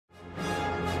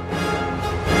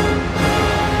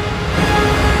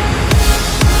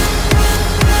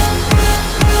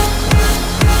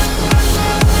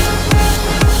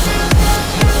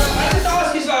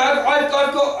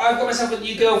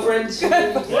new girlfriend?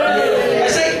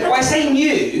 I say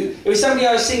new, it was somebody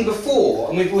I was seeing before,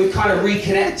 and we've kind of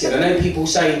reconnected. I know people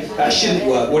say that shouldn't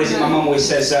work. What is it? My mum always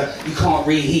says, you can't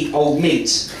reheat old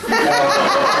meat.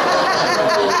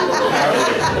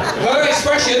 Her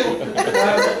expression.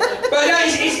 But no,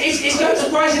 it's going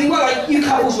surprisingly well. Like you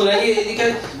couples will,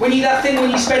 when you that thing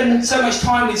when you spend so much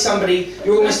time with somebody,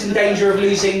 you're almost in danger of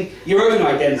losing your own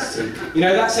identity. You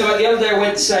know, that's so. Like the other day, I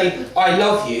went to say I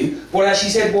love you. What I actually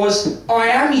said was I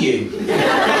am you.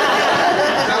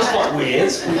 That was quite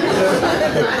weird.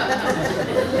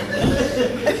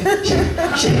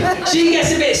 She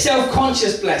gets a bit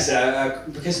self-conscious, bless her,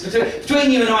 because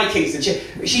between you and I, Kingston,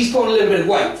 she's put on a little bit of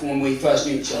weight from when we first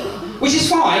knew each other, which is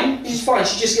fine. She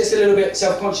just gets a little bit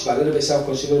self-conscious about it, a little bit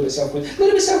self-conscious, a little bit self-conscious, a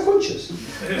little bit self-conscious.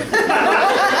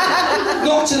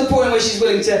 Not to the point where she's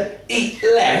willing to eat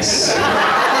less.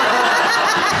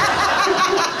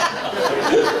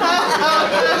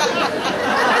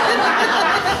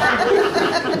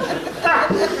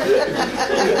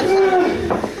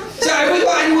 So have we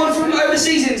got anyone from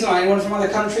overseas in tonight? Anyone from other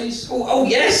countries? Oh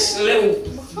yes, a little,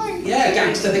 yeah,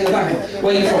 gangster thing in the back.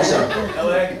 Where are you from, sir?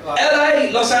 LA. LA,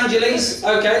 Los Angeles.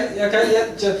 Okay,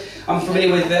 yeah. I'm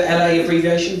familiar with the LA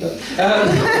abbreviation, but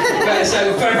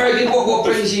so very good. What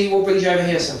brings you over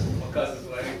here, sir? My cousin's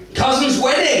wedding. Cousin's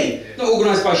wedding. Not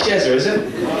organised by Shezza, is it?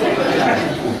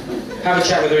 Have a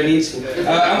chat with her in the interval.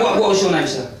 And what was your name,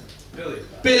 sir? Billy.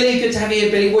 Billy, good to have you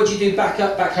here, Billy. What do you do back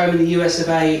home in the US of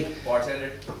A?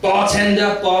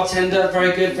 Bartender,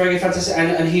 very good, fantastic.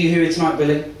 And who here tonight,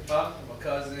 Billy? My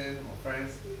cousin, my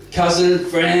friends. Cousin,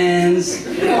 friends.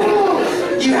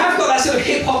 Oh, you have got that sort of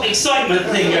hip-hop excitement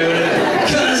thing going on.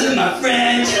 Cousin, my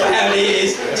friends, you know how it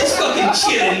is. Just fucking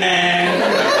chilling, man.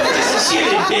 Just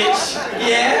chilling, bitch.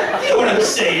 Yeah? You know what I'm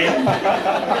saying?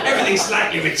 Everything's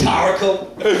slightly rhetorical.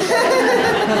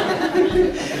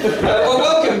 Well,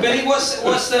 welcome, Billy. What's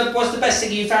the best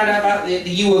thing you found out about the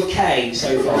U of K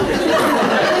so far? I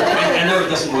know it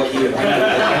doesn't work U. I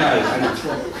know.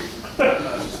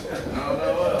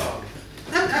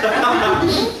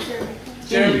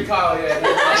 Jeremy Kyle, yeah.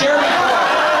 Jeremy Kyle.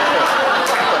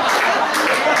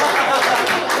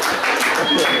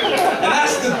 And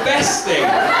that's the best thing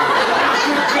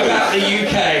about the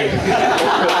UK.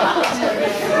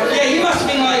 Yeah, you must have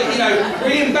been like,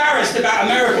 really embarrassed about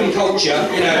American culture,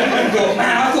 and thought,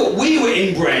 man, I thought we were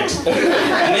inbred.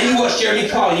 And then you watched Jeremy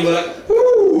Kyle and you were like,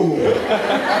 ooh.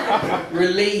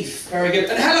 Relief, very good.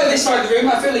 And hello this side of the room,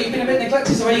 I feel like you've been a bit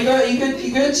neglected, so are you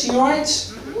good? You alright?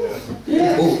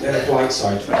 Yeah. Oh, they're the bright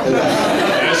side.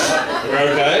 Yes.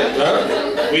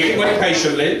 Okay. We can wait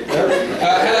patiently.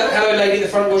 Hello, lady at the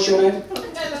front. What's your name?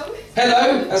 Hello.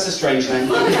 Hello. That's a strange name.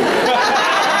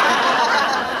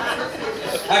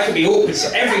 That could be awkward.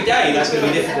 So every day that's going to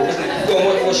be difficult, isn't it? Go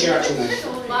on. What's your actual name?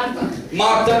 Marta.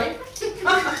 Marta.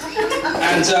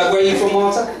 And where are you from,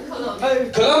 Marta?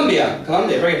 Colombia.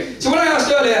 Colombia. Very good. So when I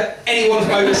asked earlier, anyone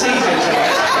from overseas?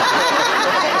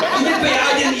 You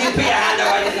put your hand up,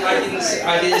 I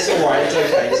didn't, it's alright, it's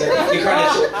okay. So you're kind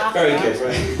of, very good,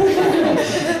 right?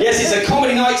 Yes, it's a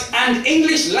comedy night and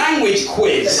English language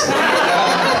quiz.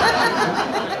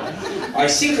 I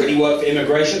secretly work for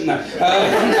immigration, no.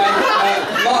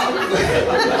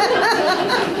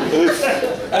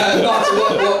 Marta,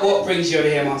 what brings you over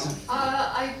here, Marta?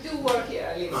 I do work here,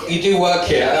 I live here. You do work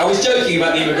here. I was joking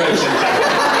about the immigration.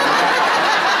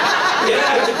 You don't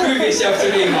have to prove yourself to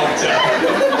me, Marta.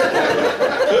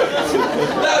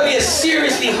 That would be a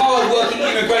seriously hard-working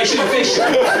immigration official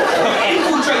who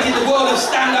infiltrated the world of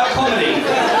stand-up comedy,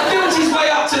 built his way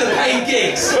up to the paid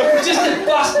gigs, just to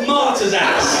bust Marta's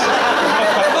ass.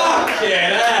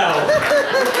 Fucking hell.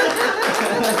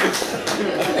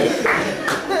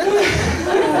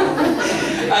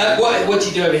 What do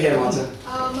you do over here, Marta?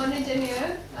 I'm an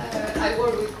engineer. I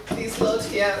work with these loads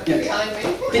here behind me.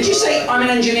 Did you say I'm an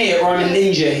engineer or I'm a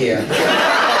ninja here?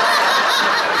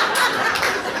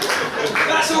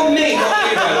 That's on me, not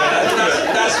you, by the way.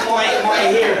 That's my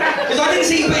hearing. Because I didn't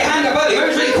see you put your hand up earlier. It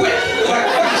was really quick. It was like,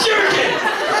 fucking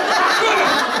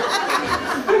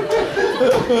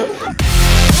shuriken!